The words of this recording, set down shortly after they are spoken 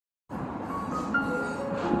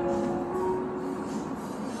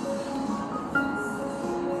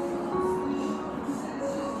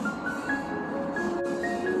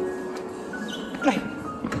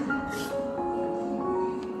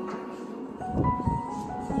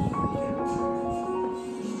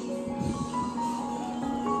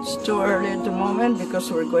It's too early at the moment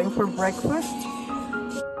because we're going for breakfast.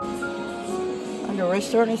 And the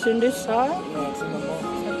restaurant is in this side. No, it's in the mall.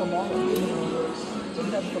 It's at the mall.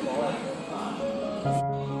 Isn't that the mall?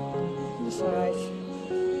 This side.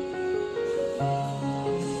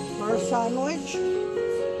 For a sandwich. We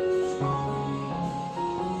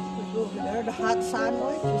go over there, the hot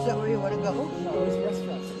sandwich. Is that where you want to go? No, it's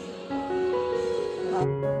restaurants.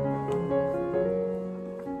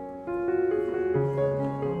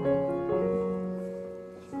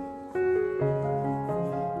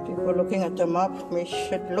 People looking at the map. We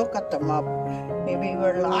should look at the map. Maybe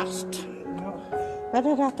we're lost. Da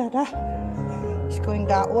da da da da. It's going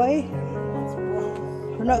that way.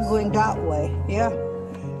 We're not going that way. Yeah.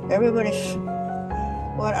 Everybody's.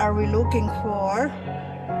 What are we looking for?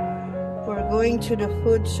 We're going to the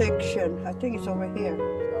food section. I think it's over here.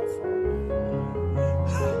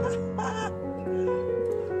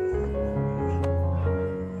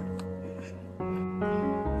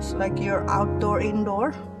 It's like you're outdoor,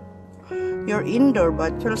 indoor. You're indoor,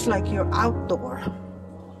 but it feels like you're outdoor.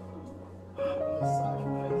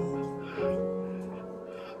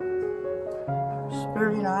 It's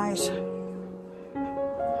very nice.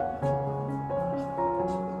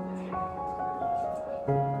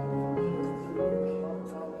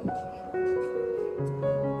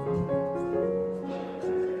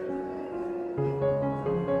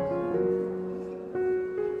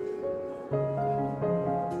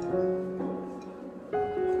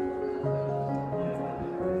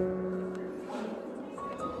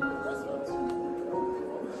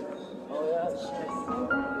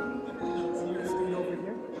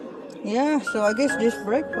 Yeah, so I guess this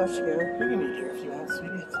breakfast here. You can eat here if you want,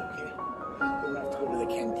 sweetie. It's okay. You don't have to go to the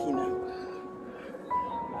cantina.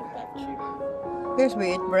 Not that cheap. Guess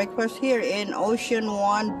we eat breakfast here in Ocean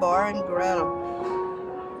One Bar and Grill.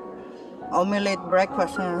 Omelette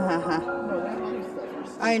breakfast.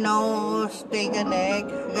 I know, steak and egg.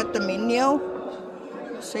 You got the menu.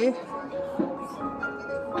 See?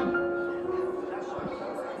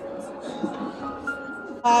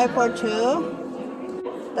 Five for two.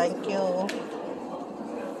 Thank you.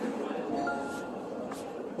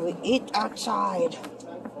 We eat outside.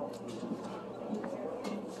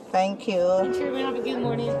 Thank you. Sure, have a good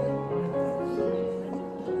morning.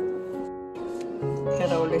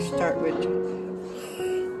 Can always start with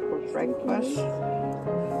for breakfast.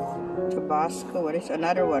 Tabasco. What is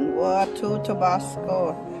another one? What? Two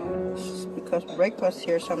Tabasco. Because breakfast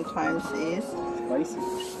here sometimes is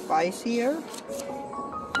spicier.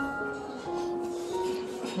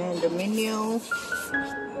 And the menu.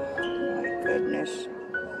 My goodness.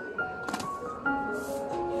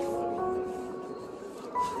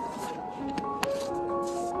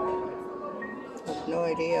 I have no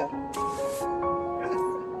idea.